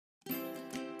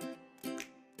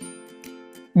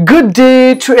Good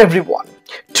day to everyone.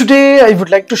 Today I would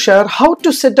like to share how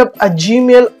to set up a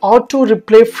Gmail auto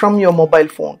replay from your mobile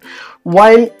phone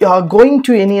while you are going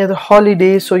to any other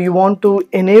holiday. So you want to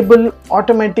enable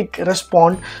automatic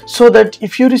respond so that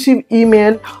if you receive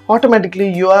email, automatically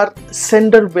your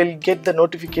sender will get the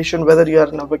notification whether you are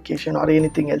on a vacation or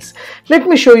anything else. Let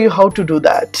me show you how to do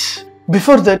that.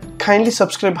 Before that, kindly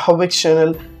subscribe HowXT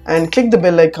channel and click the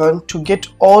bell icon to get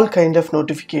all kind of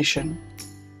notification.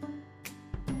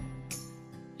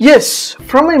 Yes,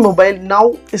 from my mobile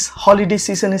now is holiday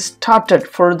season is started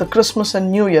for the Christmas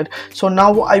and New Year. So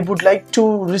now I would like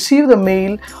to receive the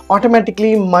mail.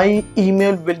 Automatically my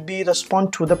email will be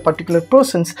respond to the particular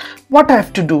persons. What I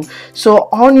have to do? So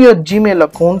on your Gmail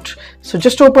account, so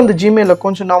just open the Gmail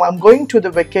account. So now I'm going to the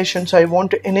vacation. So I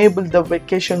want to enable the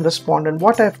vacation respondent.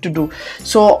 What I have to do?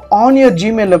 So on your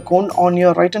Gmail account, on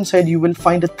your right hand side, you will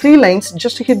find the 3 lines.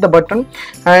 Just hit the button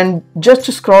and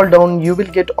just scroll down. You will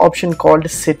get option called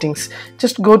settings.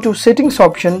 Just go to settings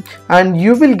option and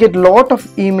you will get lot of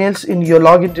emails in your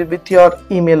login with your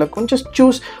email account. Just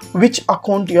choose which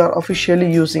account you are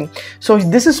officially using. So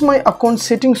this is my account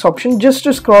settings option. Just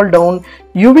to scroll down,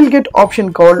 you will get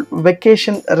option called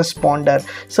vacation responder.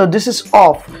 So this is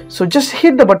off. So just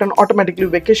hit the button. Automatically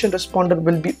vacation responder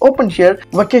will be open here.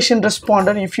 Vacation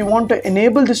responder, if you want to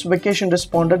enable this vacation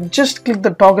responder, just click the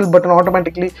toggle button.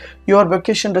 Automatically your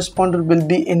vacation responder will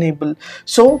be enabled.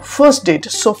 So first date,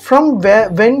 so from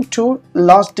when to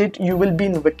last date you will be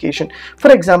in vacation.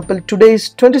 For example, today is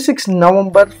 26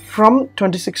 November. From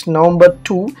 26 November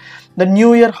to the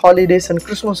New Year holidays and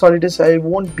Christmas holidays, I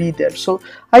won't be there. So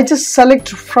I just select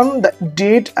from the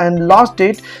date and last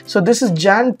date. So this is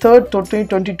Jan 3rd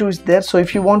 2022 is there. So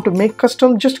if you want to make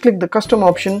custom, just click the custom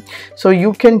option. So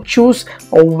you can choose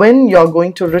when you are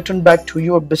going to return back to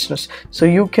your business. So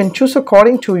you can choose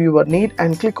according to your need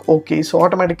and click OK. So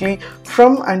automatically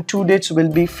from and to dates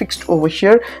will be fixed over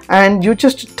here, and you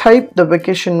just type the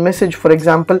vacation message. For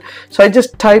example, so I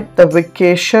just type the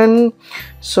vacation,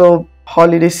 so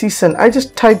holiday season. I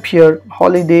just type here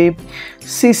holiday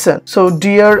season. So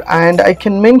dear, and I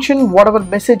can mention whatever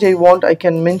message I want. I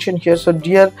can mention here. So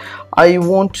dear, I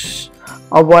want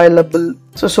available,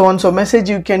 so on. So message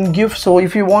you can give. So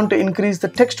if you want to increase the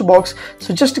text box,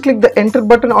 so just click the enter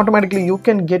button. Automatically you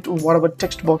can get whatever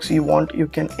text box you want, you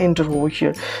can enter over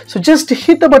here. So just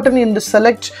hit the button in the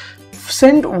select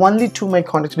send only to my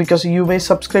contacts, because you may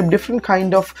subscribe different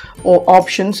kind of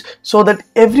options so that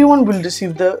everyone will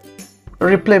receive the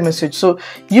reply message. So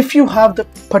if you have the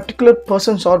particular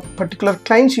persons or particular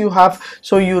clients you have,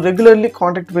 so you regularly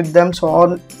contact with them, so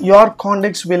all your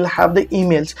contacts will have the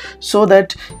emails, so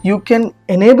that you can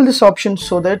enable this option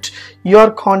so that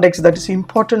your contacts, that is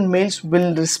important mails,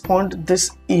 will respond this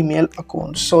email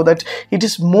account, so that it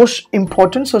is most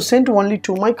important. So send only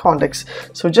to my contacts.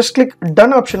 So just click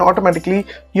done option. Automatically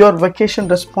your vacation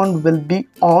respond will be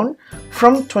on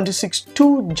from 26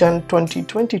 to Jan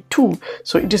 2022.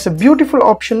 So it is a beautiful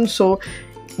option. So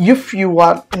if you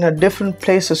are in a different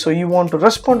places, so you want to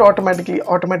respond automatically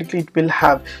it will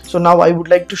have. So now I would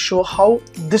like to show how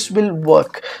this will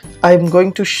work. I am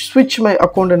going to switch my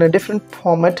account in a different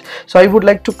format. So I would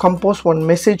like to compose one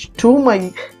message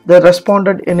to the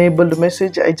responded enabled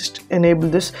message. I just enable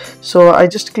this. So I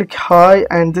just click hi,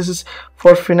 and this is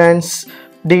for finance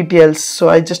details. So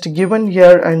I just given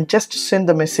here and just send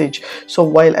the message. So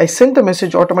while I send the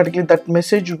message, automatically that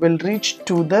message will reach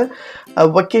to the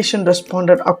vacation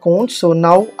responded account. So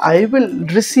now I will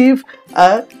receive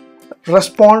a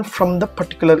response from the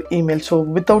particular email. So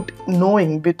without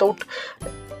knowing, without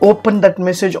open that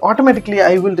message, automatically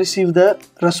I will receive the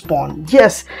response.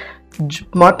 Yes,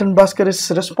 Martin Bhaskar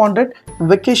is responded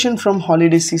vacation from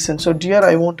holiday season. So dear,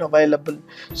 I want available,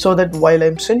 so that while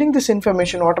I'm sending this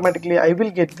information, automatically I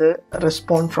will get the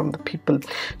response from the people.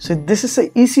 So this is an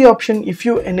easy option. If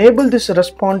you enable this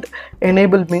respond,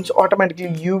 enable means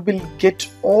automatically you will get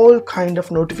all kind of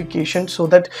notifications, so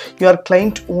that your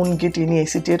client won't get any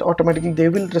hesitate. Automatically they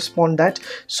will respond that,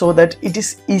 so that it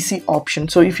is easy option.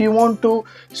 So if you want to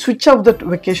switch off that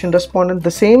vacation respondent, the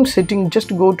same setting, just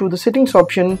go to the settings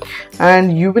option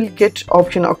and you will get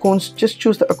option accounts. Just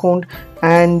choose the account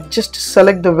and just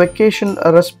select the vacation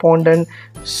respondent,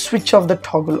 switch off the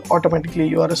toggle. Automatically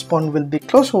your response will be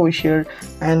closed over here,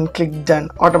 and click done.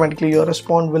 Automatically your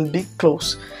response will be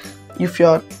closed. If you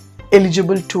are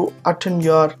eligible to attend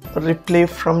your replay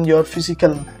from your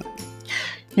physical man.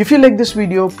 If you like this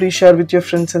video, please share with your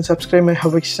friends and subscribe my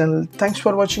HowXT channel. Thanks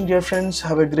for watching, dear friends.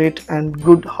 Have a great and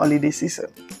good holiday season.